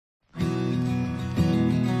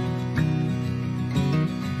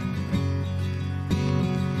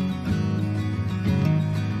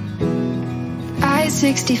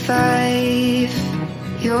365.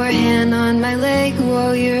 Your hand on my leg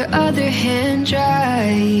while your other hand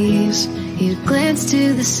drives. You'd glance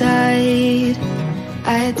to the side,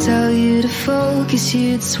 I'd tell you to focus,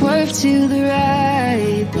 you'd swerve to the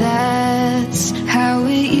right. That's how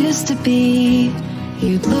it used to be.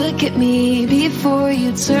 You'd look at me before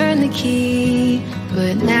you turn the key.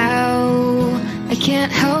 But now I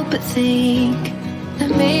can't help but think that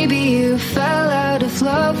maybe you fell out of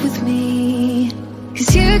love with me.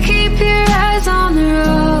 'Cause you keep your eyes on the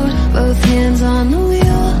road, both hands on the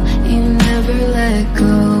wheel, you never let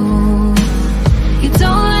go. You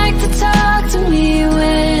don't like to talk to me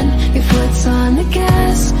when your foot's on the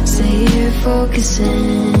gas, say you're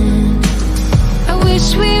focusing. I wish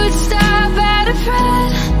we would stop at a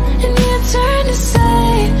friend and you turn to say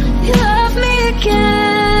you love me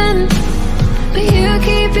again. But you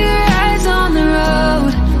keep your eyes on the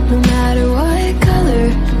road, no matter what color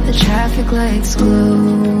the traffic lights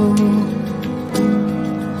glow.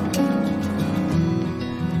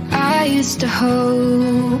 I used to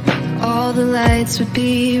hope all the lights would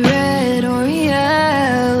be red or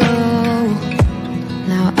yellow.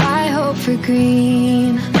 Now I hope for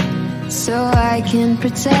green, so I can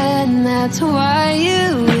pretend that's why you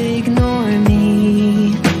ignore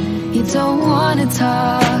me. You don't wanna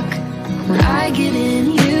talk. When I get in,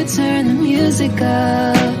 you turn the music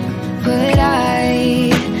up. But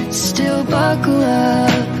I still buckle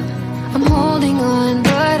up. I'm holding on,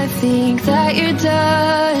 but I think that you're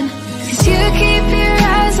done. 'Cause you keep your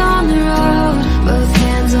eyes on the road, both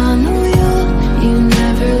hands on the wheel, you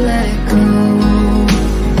never let go.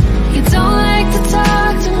 You don't like to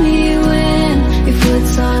talk to me when your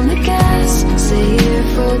foot's on the gas, say you're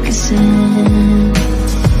focusing.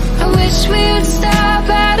 I wish we would stop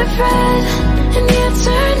at a friend and you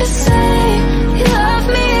turn to say you love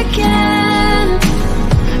me again.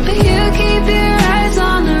 But you keep your eyes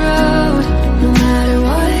on the road, no matter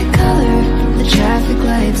what color the traffic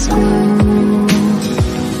lights glow.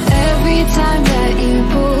 Every time that you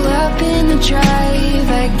pull up in the drive,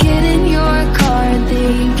 I get in your car and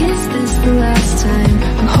think, is this the last time?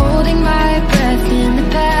 I'm holding my breath in the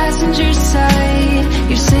passenger side.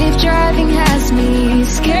 Your safe driving has me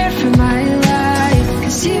scared for my life.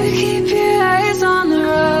 'Cause you keep your eyes on the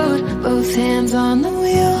road, both hands on the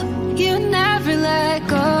wheel, you never let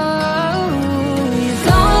go. You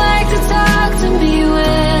don't like to talk to me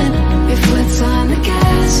when your foot's on the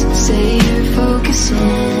gas, say you're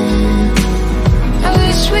focusing. I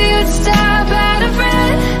wish we would stop